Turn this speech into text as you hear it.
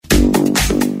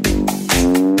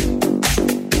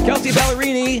Kelsea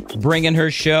Ballerini bringing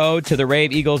her show to the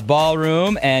Rave Eagles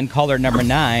Ballroom, and caller number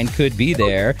 9 could be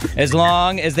there as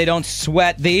long as they don't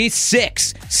sweat the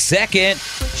 6-second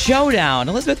showdown.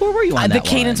 Elizabeth, where were you on that The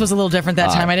cadence was a little different that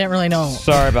time. I didn't really know.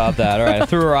 Sorry about that. All right, I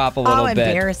threw her off a little bit.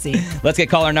 Embarrassing. Let's get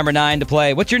caller number 9 to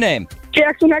play. What's your name?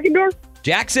 Jackson Heckendorf.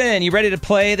 Jackson, you ready to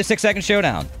play the 6-second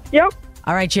showdown? Yep.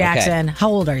 All right, Jackson. Okay. How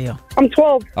old are you? I'm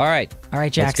 12. All right. All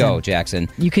right, Jackson. Let's go, Jackson.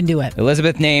 You can do it.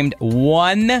 Elizabeth named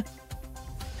one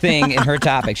thing in her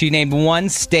topic. She named one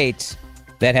state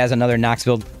that has another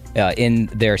Knoxville in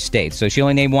their state. So she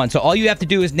only named one. So all you have to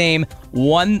do is name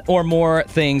one or more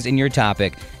things in your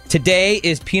topic. Today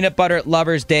is Peanut Butter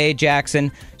Lovers Day,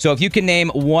 Jackson. So if you can name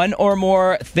one or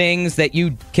more things that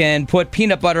you can put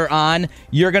peanut butter on,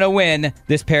 you're going to win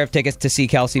this pair of tickets to see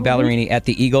Kelsea Ballerini at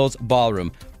the Eagles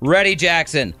Ballroom. Ready,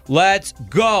 Jackson? Let's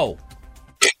go.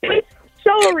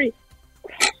 Celery.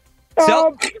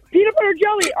 Peanut butter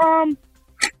jelly.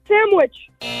 Sandwich.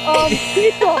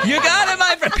 Pizza. You got it,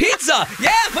 my friend. Pizza.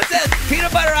 Yeah, put that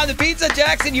peanut butter on the pizza,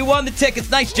 Jackson. You won the tickets.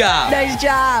 Nice job. Nice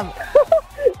job.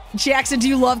 Jackson, do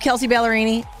you love Kelsea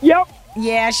Ballerini? Yep.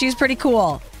 Yeah, she's pretty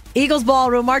cool. Eagles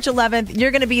Ballroom, March 11th.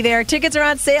 You're going to be there. Tickets are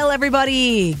on sale,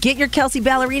 everybody. Get your Kelsea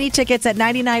Ballerini tickets at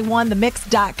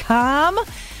 991themix.com.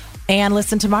 And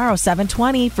listen tomorrow,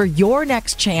 7:20, for your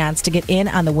next chance to get in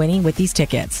on the winning with these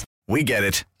tickets. We get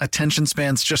it. Attention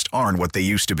spans just aren't what they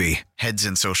used to be. Heads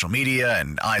in social media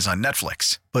and eyes on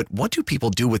Netflix. But what do people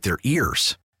do with their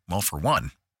ears? Well, for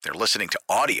one, they're listening to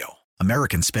audio.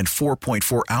 Americans spend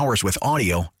 4.4 hours with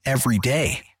audio every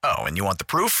day. Oh, and you want the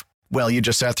proof? Well, you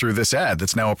just sat through this ad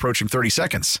that's now approaching 30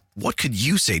 seconds. What could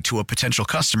you say to a potential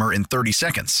customer in 30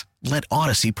 seconds? Let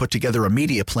Odyssey put together a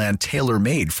media plan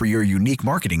tailor-made for your unique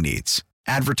marketing needs.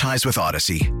 Advertise with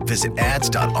Odyssey. Visit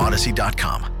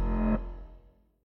ads.odyssey.com.